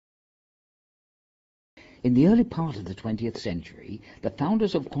In the early part of the 20th century, the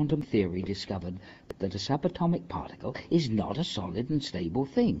founders of quantum theory discovered that a subatomic particle is not a solid and stable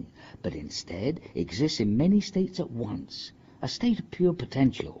thing, but instead exists in many states at once, a state of pure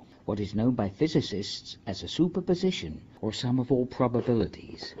potential, what is known by physicists as a superposition, or sum of all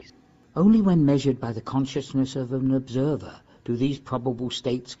probabilities. Only when measured by the consciousness of an observer do these probable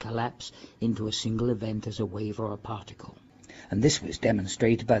states collapse into a single event as a wave or a particle. And this was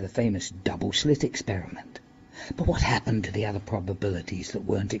demonstrated by the famous double-slit experiment. But what happened to the other probabilities that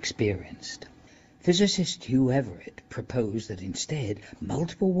weren't experienced? Physicist Hugh Everett proposed that instead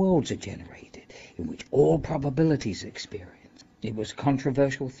multiple worlds are generated, in which all probabilities are experienced. It was a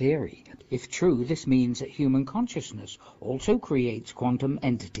controversial theory. If true, this means that human consciousness also creates quantum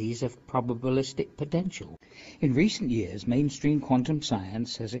entities of probabilistic potential. In recent years, mainstream quantum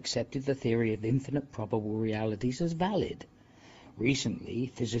science has accepted the theory of infinite probable realities as valid.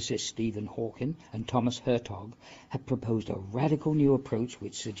 Recently, physicists Stephen Hawking and Thomas Hertog have proposed a radical new approach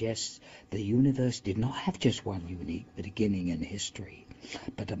which suggests the universe did not have just one unique beginning in history,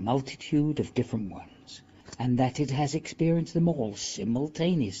 but a multitude of different ones, and that it has experienced them all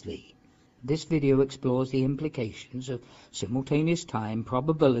simultaneously. This video explores the implications of simultaneous time,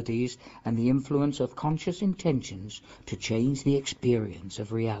 probabilities, and the influence of conscious intentions to change the experience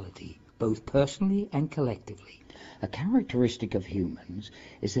of reality, both personally and collectively. A characteristic of humans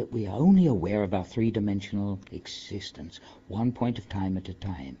is that we are only aware of our three-dimensional existence, one point of time at a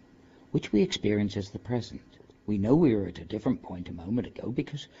time, which we experience as the present. We know we were at a different point a moment ago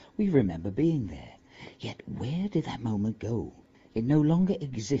because we remember being there. Yet where did that moment go? It no longer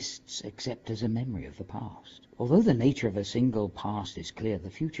exists except as a memory of the past. Although the nature of a single past is clear,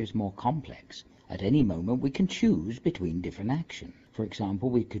 the future is more complex. At any moment we can choose between different action. For example,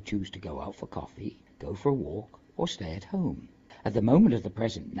 we could choose to go out for coffee, go for a walk, or stay at home. At the moment of the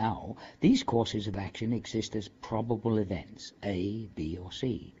present now, these courses of action exist as probable events, A, B, or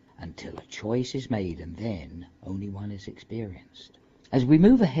C, until a choice is made, and then only one is experienced. As we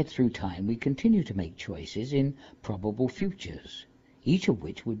move ahead through time, we continue to make choices in probable futures, each of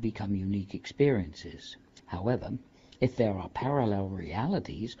which would become unique experiences. However, if there are parallel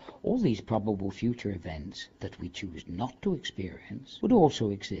realities, all these probable future events that we choose not to experience would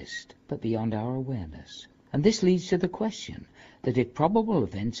also exist, but beyond our awareness. And this leads to the question that if probable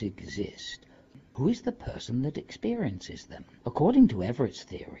events exist, who is the person that experiences them? According to Everett's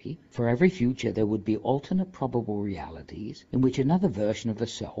theory, for every future there would be alternate probable realities in which another version of the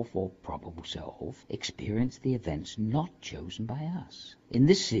self, or probable self, experienced the events not chosen by us. In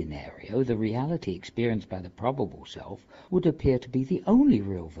this scenario, the reality experienced by the probable self would appear to be the only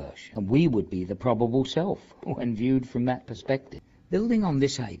real version, and we would be the probable self when viewed from that perspective. Building on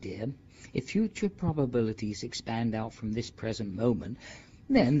this idea, if future probabilities expand out from this present moment,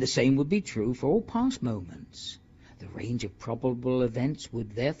 then the same would be true for all past moments. The range of probable events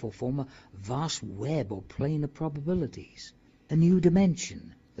would therefore form a vast web or plane of probabilities, a new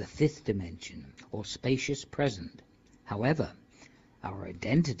dimension, the fifth dimension, or spacious present. However, our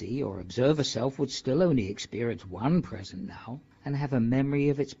identity or observer self would still only experience one present now, and have a memory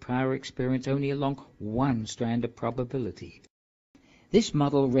of its prior experience only along one strand of probability. This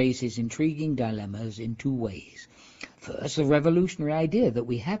model raises intriguing dilemmas in two ways. First, the revolutionary idea that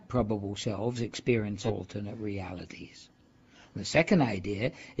we have probable selves experience alternate realities. The second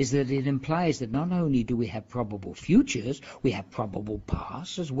idea is that it implies that not only do we have probable futures, we have probable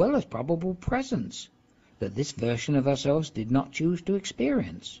pasts as well as probable presents, that this version of ourselves did not choose to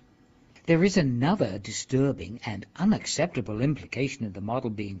experience. There is another disturbing and unacceptable implication of the model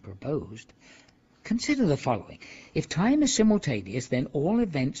being proposed. Consider the following. If time is simultaneous, then all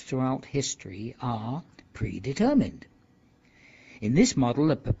events throughout history are predetermined. In this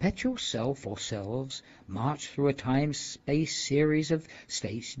model, a perpetual self or selves march through a time-space series of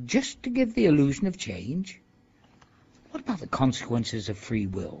states just to give the illusion of change. What about the consequences of free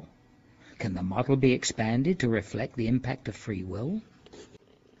will? Can the model be expanded to reflect the impact of free will?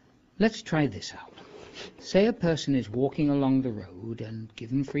 Let's try this out. Say a person is walking along the road and,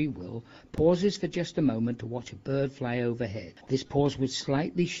 given free will, pauses for just a moment to watch a bird fly overhead. This pause would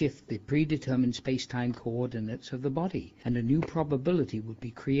slightly shift the predetermined space-time coordinates of the body, and a new probability would be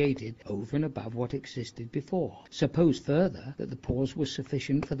created over and above what existed before. Suppose further that the pause was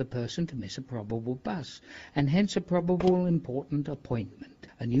sufficient for the person to miss a probable bus, and hence a probable important appointment.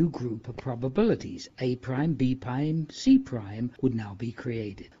 A new group of probabilities, A prime, B prime, C prime, would now be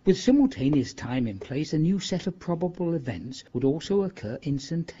created. With simultaneous time in place, a new set of probable events would also occur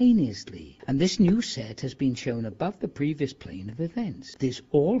instantaneously, and this new set has been shown above the previous plane of events. This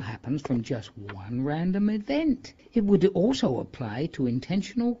all happens from just one random event. It would also apply to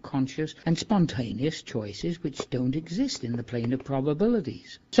intentional, conscious, and spontaneous choices which don't exist in the plane of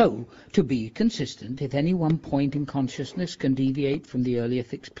probabilities. So, to be consistent, if any one point in consciousness can deviate from the earlier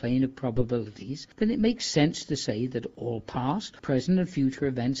fixed plane of probabilities, then it makes sense to say that all past, present, and future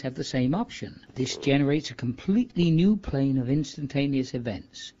events have the same option. This generates a completely new plane of instantaneous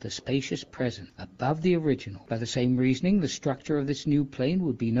events, the spacious present, above the original. By the same reasoning, the structure of this new plane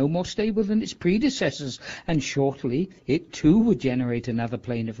would be no more stable than its predecessors, and shortly it too would generate another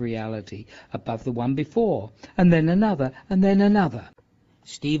plane of reality above the one before, and then another, and then another.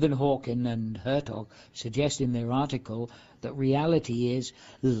 Stephen Hawking and Hertog suggest in their article that reality is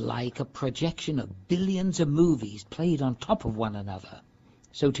like a projection of billions of movies played on top of one another.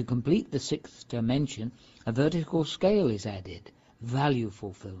 So to complete the sixth dimension, a vertical scale is added, value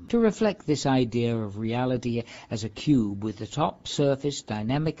fulfillment, to reflect this idea of reality as a cube with the top surface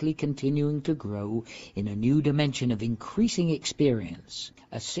dynamically continuing to grow in a new dimension of increasing experience,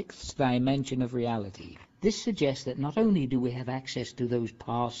 a sixth dimension of reality. This suggests that not only do we have access to those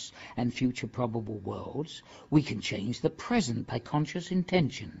past and future probable worlds, we can change the present by conscious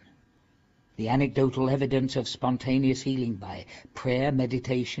intention. The anecdotal evidence of spontaneous healing by prayer,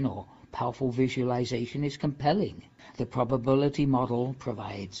 meditation, or powerful visualization is compelling. The probability model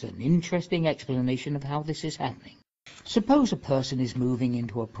provides an interesting explanation of how this is happening. Suppose a person is moving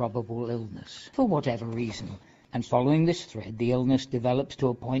into a probable illness, for whatever reason, and following this thread, the illness develops to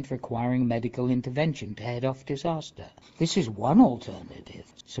a point requiring medical intervention to head off disaster. This is one alternative.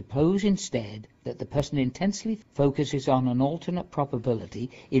 Suppose instead that the person intensely focuses on an alternate probability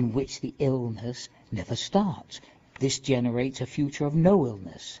in which the illness never starts. This generates a future of no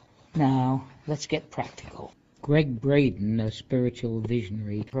illness. Now, let's get practical. Greg Braden, a spiritual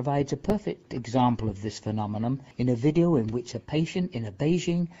visionary, provides a perfect example of this phenomenon in a video in which a patient in a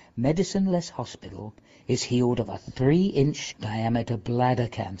Beijing medicine-less hospital is healed of a 3-inch diameter bladder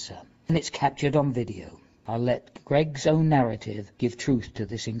cancer, and it's captured on video. I'll let Greg's own narrative give truth to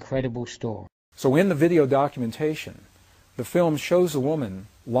this incredible story. So in the video documentation, the film shows a woman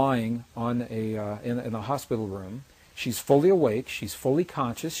lying on in a hospital room. She's fully awake, she's fully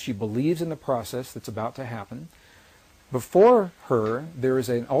conscious, she believes in the process that's about to happen. Before her, there is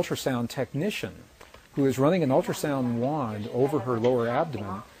an ultrasound technician who is running an ultrasound wand over her lower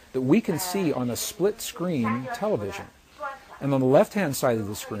abdomen that we can see on a split-screen television. And on the left-hand side of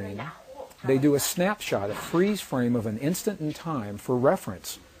the screen, they do a snapshot, a freeze frame of an instant in time for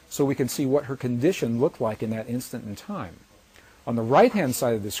reference, so we can see what her condition looked like in that instant in time. On the right-hand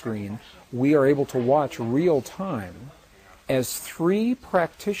side of the screen, we are able to watch real time as 3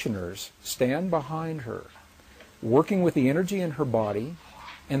 practitioners stand behind her, working with the energy in her body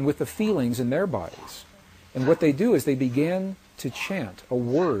and with the feelings in their bodies. And what they do is they begin to chant a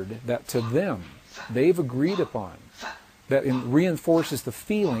word that to them they've agreed upon, that reinforces the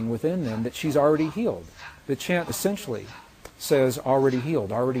feeling within them that she's already healed. The chant essentially says already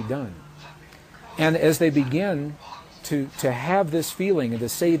healed, already done. And as they begin to have this feeling and to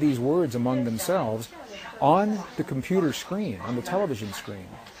say these words among themselves, on the computer screen, on the television screen,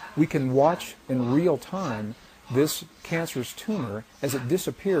 we can watch in real time this cancerous tumor as it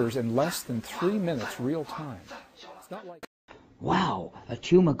disappears in less than 3 minutes real time. It's not like... Wow, a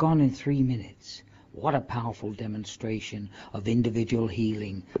tumor gone in 3 minutes. What a powerful demonstration of individual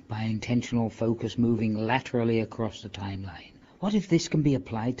healing by intentional focus moving laterally across the timeline. What if this can be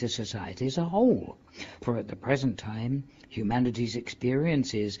applied to society as a whole? For at the present time, humanity's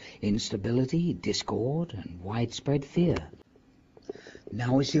experience is instability, discord, and widespread fear.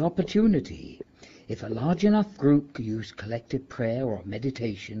 Now is the opportunity. If a large enough group use collective prayer or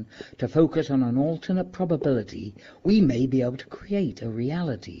meditation to focus on an alternate probability, we may be able to create a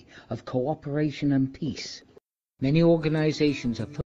reality of cooperation and peace. Many organizations are